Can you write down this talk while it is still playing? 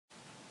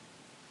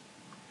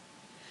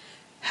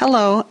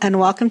Hello and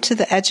welcome to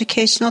the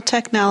Educational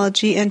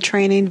Technology and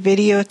Training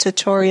video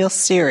tutorial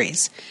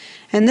series.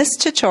 In this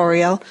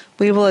tutorial,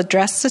 we will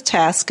address the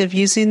task of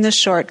using the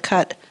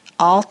shortcut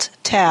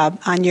Alt+Tab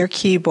on your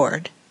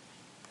keyboard.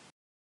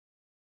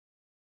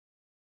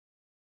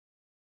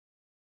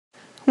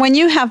 When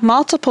you have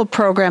multiple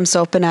programs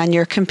open on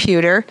your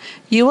computer,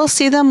 you will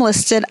see them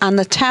listed on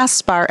the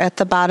taskbar at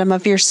the bottom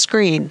of your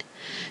screen.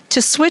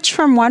 To switch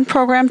from one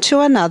program to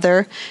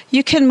another,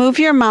 you can move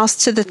your mouse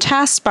to the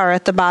taskbar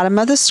at the bottom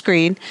of the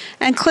screen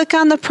and click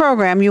on the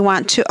program you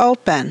want to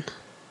open.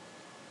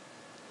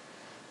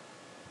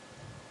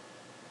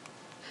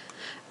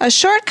 A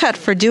shortcut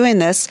for doing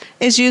this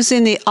is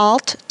using the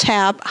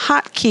Alt+Tab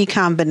hotkey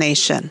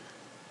combination.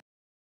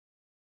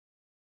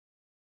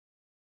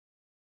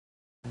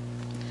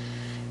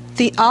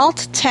 The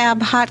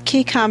Alt+Tab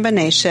hotkey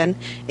combination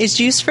is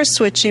used for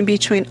switching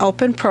between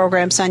open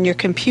programs on your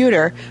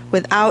computer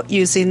without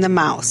using the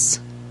mouse.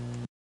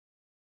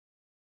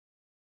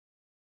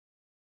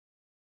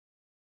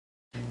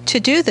 To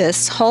do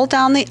this, hold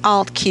down the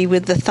Alt key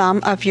with the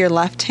thumb of your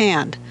left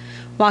hand.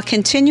 While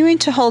continuing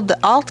to hold the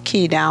Alt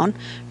key down,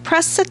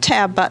 press the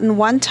Tab button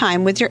one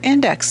time with your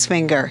index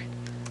finger.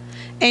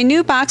 A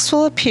new box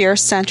will appear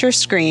center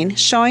screen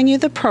showing you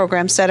the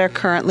programs that are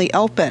currently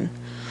open.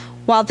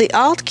 While the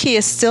Alt key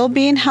is still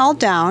being held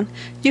down,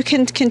 you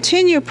can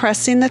continue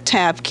pressing the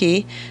Tab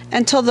key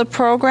until the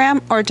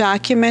program or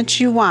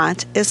document you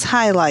want is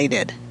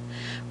highlighted.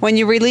 When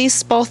you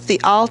release both the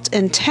Alt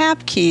and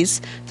Tab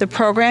keys, the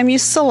program you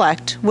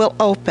select will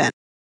open.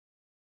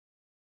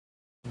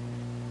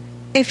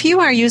 If you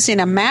are using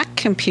a Mac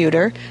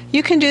computer,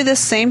 you can do the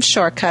same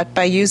shortcut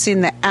by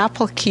using the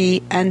Apple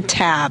key and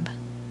Tab.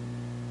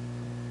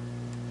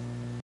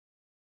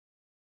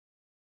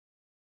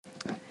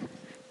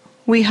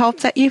 We hope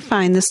that you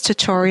find this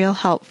tutorial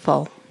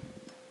helpful.